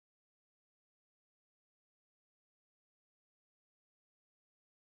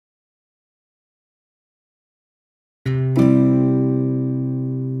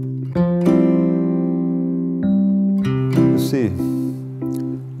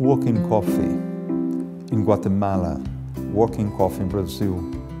working coffee in Guatemala, working coffee in Brazil,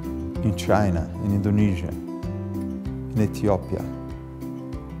 in China, in Indonesia, in Ethiopia.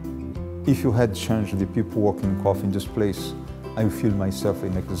 If you had changed the people working coffee in this place, I feel myself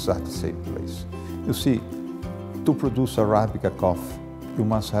in exact same place. You see, to produce Arabica coffee, you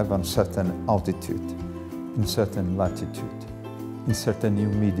must have a certain altitude, in certain latitude, in certain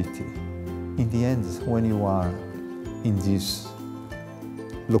humidity. In the end, when you are in these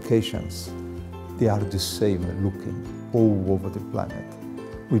locations, they are the same looking all over the planet.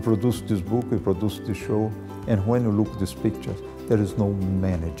 We produce this book, we produce this show, and when you look at these pictures, there is no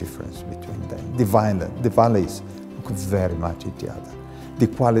many difference between them. The valleys look very much each other. The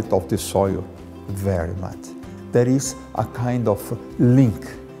quality of the soil, very much. There is a kind of link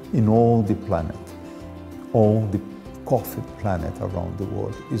in all the planet. All the coffee planet around the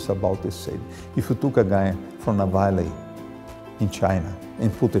world is about the same. If you took a guy from a valley in China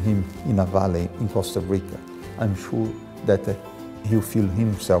and put him in a valley in Costa Rica, I'm sure that he'll feel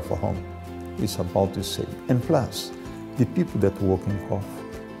himself at home. It's about the same. And plus, the people that work in coffee,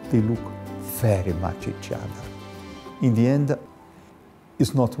 they look very much each other. In the end,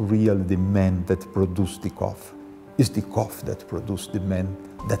 it's not really the man that produce the coffee. It's the coffee that produce the man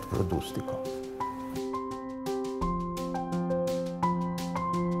that produce the coffee.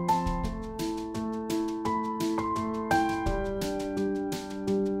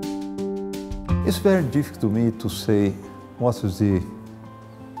 It's very difficult to me to say what is the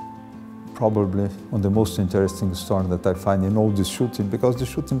probably one of the most interesting story that I find in all this shooting, because the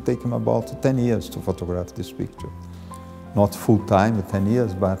shooting takes me about 10 years to photograph this picture. Not full time, 10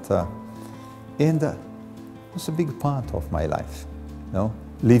 years, but it's a big part of my life, you know,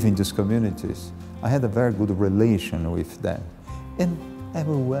 living these communities. I had a very good relation with them. And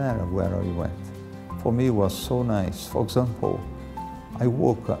everywhere where I went, for me it was so nice. For example, I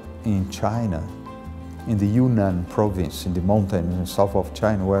work in China, in the Yunnan province, in the mountains in the south of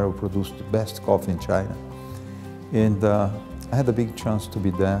China, where I produce the best coffee in China. And I had a big chance to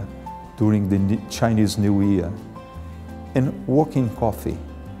be there during the Chinese New Year. And working coffee,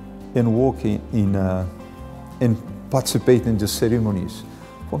 and working in, and participating in the ceremonies,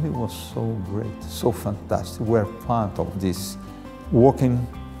 for me was so great, so fantastic. We're part of these working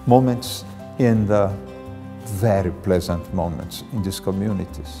moments and very pleasant moments in these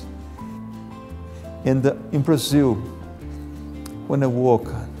communities. And in Brazil, when I work,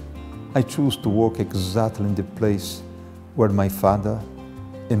 I choose to work exactly in the place where my father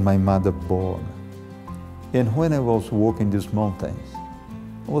and my mother born. And when I was walking these mountains,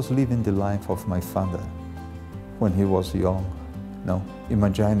 I was living the life of my father when he was young. You know,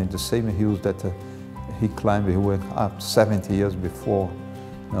 imagining the same hills that he climbed, he went up 70 years before,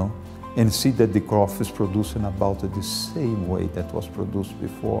 you know, and see that the crop is producing about the same way that was produced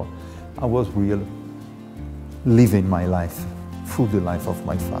before. I was really living my life through the life of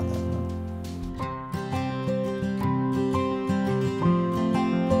my father. You know.